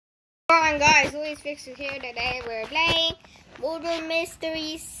on guys, Louis Fixer here. Today we're playing Murder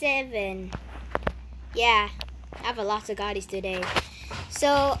Mystery 7. Yeah, I have a lot of Gaudis today.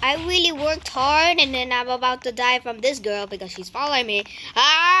 So I really worked hard and then I'm about to die from this girl because she's following me.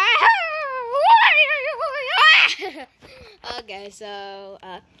 Okay, so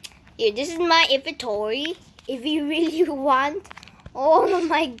here, this is my inventory. If you really want all of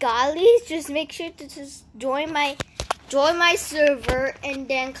my Gaudis, just make sure to just join my server and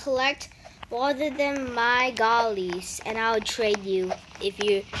then collect all of them my Gaudis, and I'll trade you if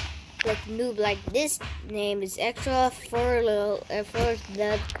you like noob. Like this name is extra for the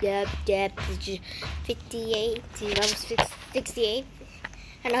 58. See, level 68,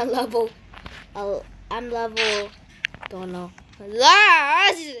 and I'm level. Don't know.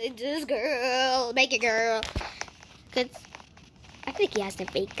 This girl, make it girl. Cause I think he has a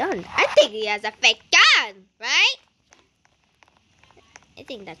fake gun. I think he has a fake gun, right? I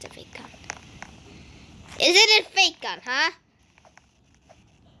think that's a fake gun. Is it a fake gun, huh?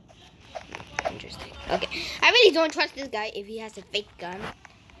 Interesting. Okay. I really don't trust this guy if he has a fake gun.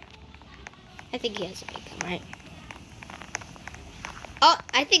 I think he has a fake gun, right? Oh,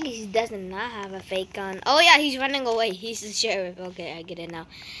 I think he does not have a fake gun. Oh yeah, he's running away. He's the sheriff. Okay, I get it now.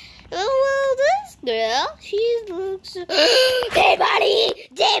 Oh, well, this girl, she looks... Dead body!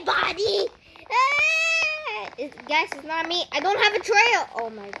 Dead body! Guys, it's not me. I don't have a trail. Oh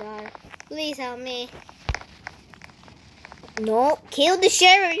my god. Please help me. No, kill the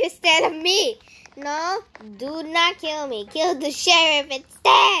sheriff instead of me. No, do not kill me. Kill the sheriff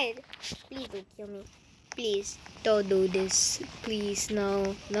instead. Please don't kill me. Please, don't do this. Please,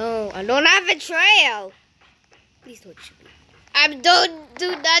 no. No, I don't have a trail. Please don't shoot me. Do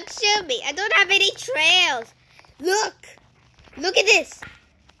not shoot me. I don't have any trails. Look at this.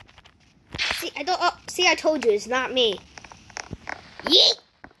 See, I told you it's not me. Yeet.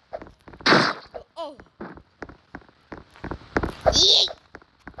 Oh. Yeet.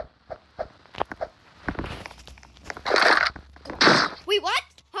 Wait, what?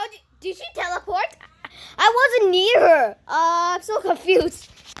 Did she teleport? I wasn't near her. I'm so confused.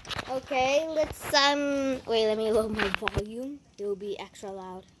 Okay, let's wait, let me lower my volume. It will be extra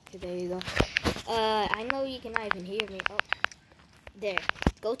loud. Okay, there you go. I know you cannot even hear me. Oh, there.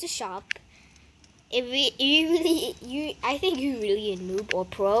 Go to shop. If I think you're really a noob or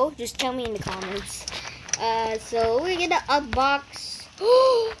pro, just tell me in the comments. So we're gonna unbox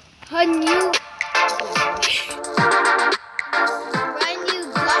a new Gaudi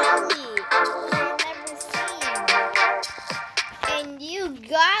I've never seen. A new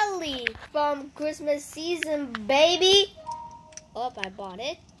Gaudi from Christmas season, baby. Oh, I bought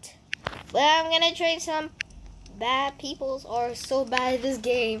it. Well, I'm gonna trade some bad peoples or so bad at this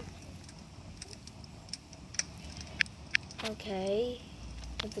game. Okay,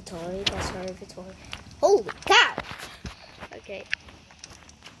 inventory, that's her inventory. Holy cow!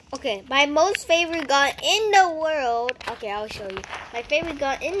 Okay, my most favorite gun in the world. Okay, I'll show you. My favorite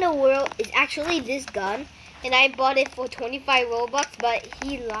gun in the world is actually this gun, and I bought it for 25 Robux, but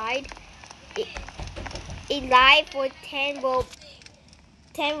he lied. It lied for 10 Robux.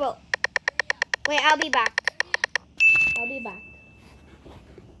 Wait, I'll be back.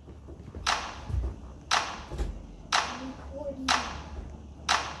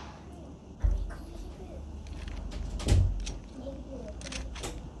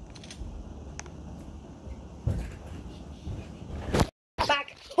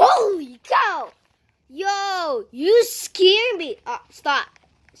 Holy cow! Yo, you scared me. Stop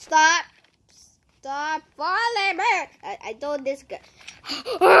falling me. I told this guy.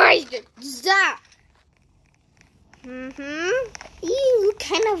 Stop. You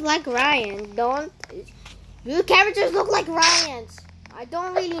kind of like Ryan, don't? Your characters look like Ryan's. I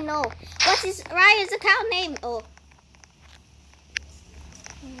don't really know. What's Ryan's account name? Oh.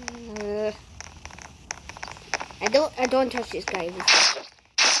 I don't touch this guy.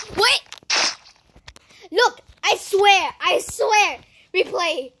 Wait! Look! I swear!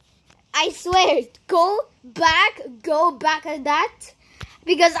 Replay! I swear! Go back at that.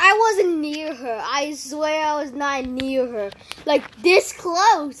 Because I wasn't near her. I swear I was not near her. Like this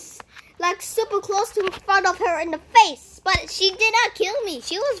close. Like super close to in front of her in the face. But she did not kill me.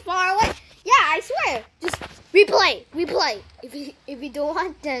 She was far away. Yeah, I swear. Just replay. If you don't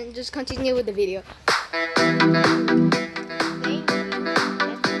want, then just continue with the video.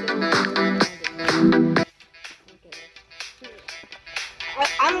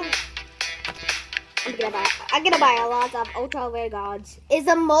 I'm gonna buy a lot of ultra rare gods. I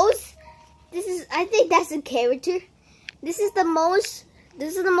think that's a character. This is the most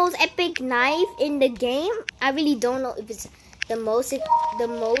epic knife in the game. I really don't know if it's the most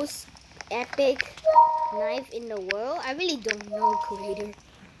epic knife in the world? I really don't know, creator.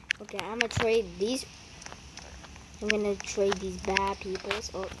 Okay, I'm gonna trade these. I'm gonna trade these bad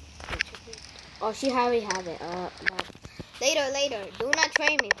peoples. Oh, she already have it. No. Later. Do not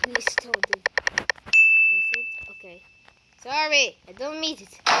trade me, please. Don't do. That's it. Okay. Sorry, I don't mean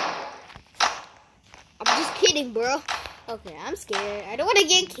it. I'm just kidding, bro. Okay, I'm scared. I don't want to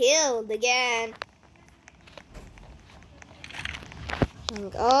get killed again.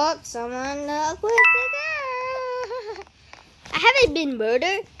 Oh, someone quit the girl. I haven't been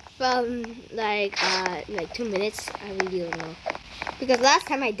murdered from like 2 minutes. I really don't know. Because last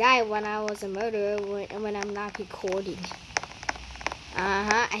time I died when I was a murderer when I'm not recording.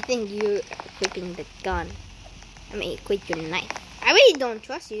 I think you're equipping the gun. I mean, equip your knife. I really don't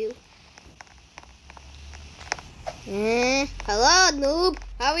trust you. Hello, noob.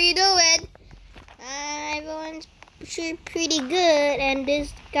 How are you doing? Everyone's pretty good, and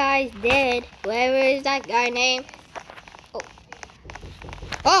this guy's dead. Whoever is that guy named?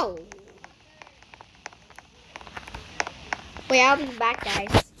 Oh. Wait, I'll be back, guys.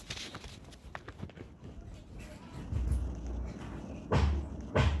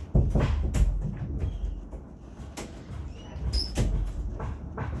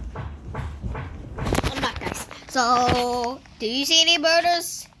 I'm back, guys. So, do you see any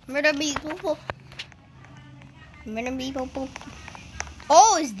murders? Murder people?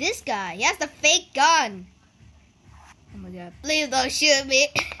 Oh, it's this guy. He has the fake gun. Oh my god. Please don't shoot me.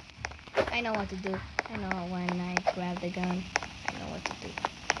 I know what to do. I know when I grab the gun. I know what to do.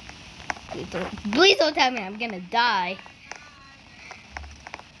 Please don't tell me I'm gonna die.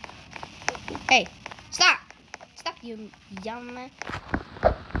 Hey, stop. Stop, you young man.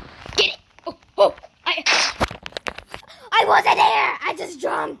 Get it. Oh. I wasn't there. I just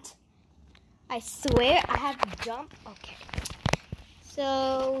jumped. I swear I have to jump. Okay.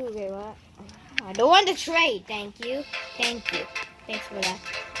 So, wait, what? I don't want to trade. Thank you. Thanks for that.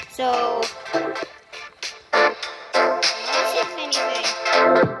 So,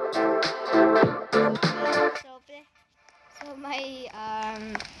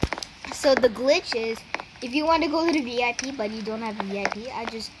 so the glitch is, if you want to go to the VIP but you don't have a VIP,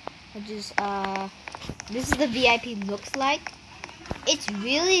 this is the VIP looks like. It's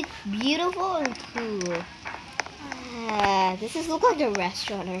really beautiful and cool. This is look like a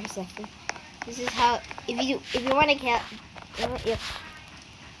restaurant or something. This is how, if you want to get,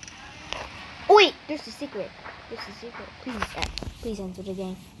 oh wait, there's a secret. Please enter the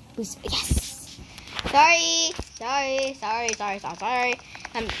game. Please, yes. Sorry.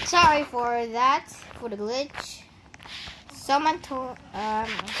 I'm sorry for that, for the glitch. Someone told, I'm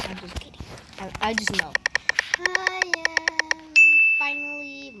just kidding. I just know. I am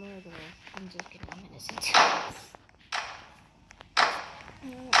finally murderer. I'm just kidding, I'm innocent.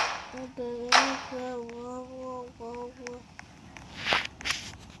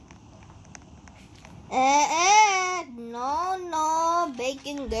 No,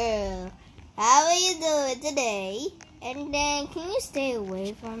 bacon girl. How are you doing today? And then, can you stay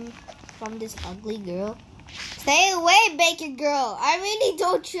away from this ugly girl? Stay away, bacon girl. I really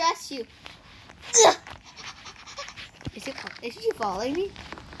don't trust you. Is she following me?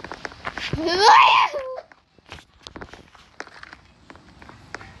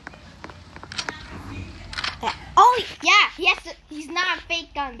 Oh yeah, he's not a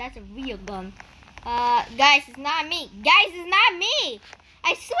fake gun. That's a real gun. Guys, it's not me.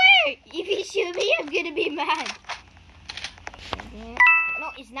 I swear, if he shoot me, I'm gonna be mad.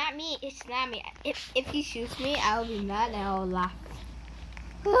 No, it's not me. If he shoots me, I'll be mad and I'll laugh.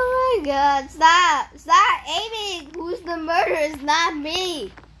 Oh my god, stop aiming. Who's the murderer? It's not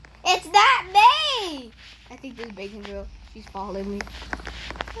me. It's not me. I think this bacon girl, she's following me.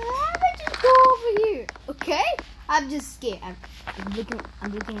 How about just go over here? Okay? I'm just scared. I'm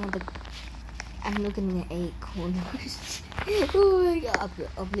looking at 8 corners. Oh my god.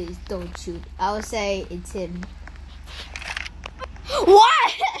 Oh, please don't shoot. I would say it's him.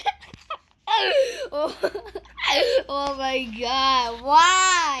 What? Oh my god.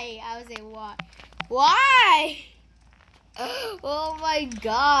 Why? I would say what? Why? Oh my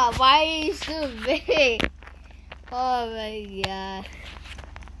god. Why are you so big? Oh my god.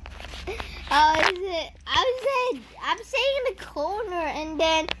 I'm staying in the corner and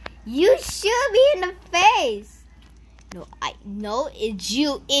then you shoot me in the face. No, it's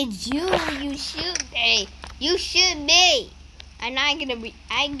you. You shoot me. You shoot me. And I'm gonna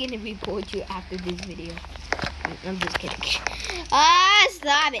report you after this video. I'm just kidding.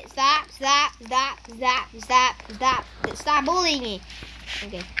 Stop it. Stop bullying me.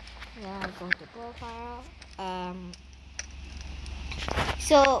 Okay. Now go to profile.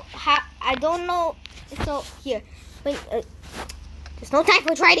 So I don't know. So here, wait. There's no time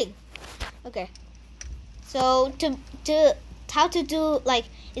for trading. Okay. So how to do, like,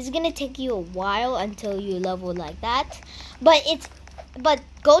 it's gonna take you a while until you level like that. But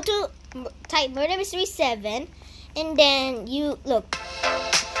go to type Murder Mystery 7, and then you look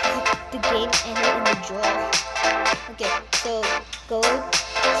the game and hit in the drawer. Okay. So go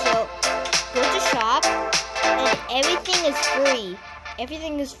to shop, and everything is free.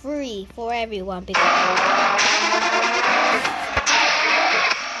 Everything is free for everyone because my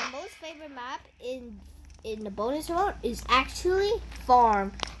most favorite map in the bonus mode is actually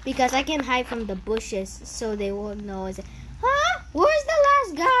farm, because I can hide from the bushes so they won't know. I say, huh? Where's the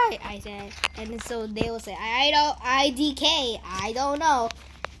last guy? I said, and so they will say, IDK, I don't know.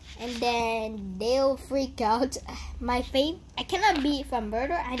 And then they'll freak out. I cannot be from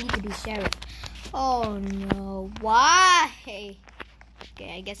murder. I need to be sheriff. Oh no! Why? Okay,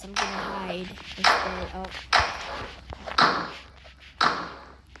 I guess I'm gonna hide instead of.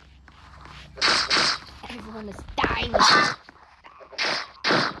 Everyone is dying.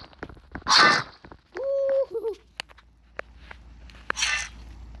 Woo.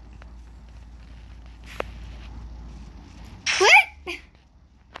 What?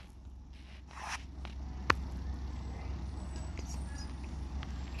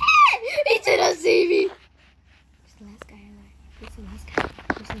 He didn't see me. Who's the last guy alive? Who's the last guy?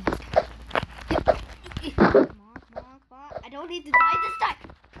 Who's the last guy? Come on. I don't need to die this time.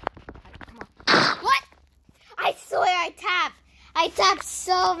 Right, come on. What? I swear I tapped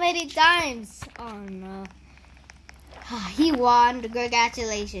so many times. Oh no. He won.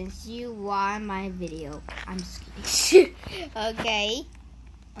 Congratulations. You won my video. I'm just kidding.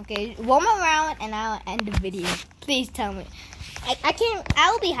 Okay, one more round and I'll end the video. Please tell me.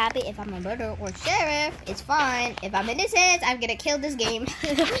 I'll be happy if I'm a murderer or sheriff. It's fine. If I'm innocent, I'm gonna kill this game.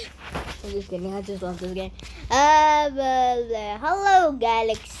 I'm just kidding. I just love this game. Hello,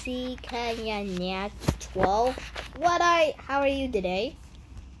 Galaxy Kanyanya 12. How are you today?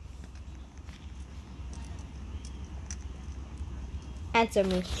 Answer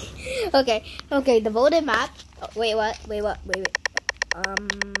me. Okay. The voted map. Oh, wait, what? Wait.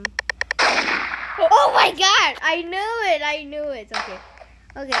 Oh my god! I knew it. Okay,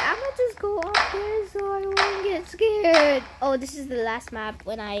 I'm gonna just go up there so I won't get scared. Oh, this is the last map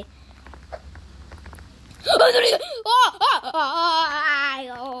when I.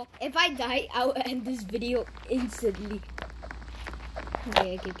 Oh. If I die, I'll end this video instantly.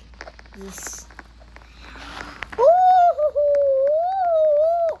 Okay. This.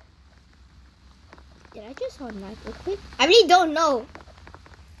 Did I just saw a knife real quick? I really don't know.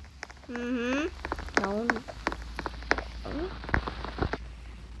 No.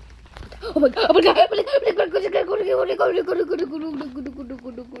 Oh my god.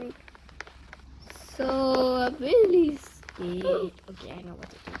 So I'm really scared. Okay, I know what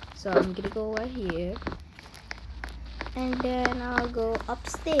to do. So I'm gonna go right here. And then I'll go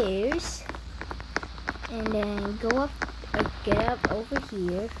upstairs. And then get up over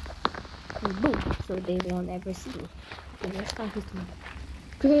here. And boom. So they won't ever see me. Okay, let's start this one.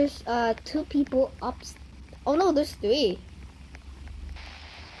 There's 2 people up. Oh no, there's 3.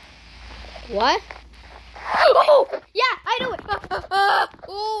 What? Oh yeah, I know it.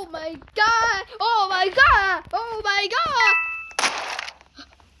 Oh my god!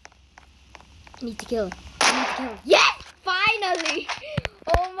 I need to kill him. Yes! Finally!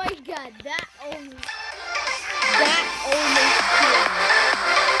 Oh my god, that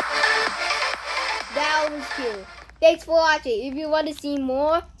almost killed. Thanks for watching. If you want to see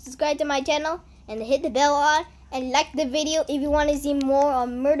more, subscribe to my channel and hit the bell on and like the video if you want to see more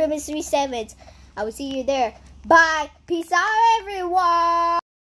on Murder Mystery 7. I will see you there. Bye. Peace out, everyone.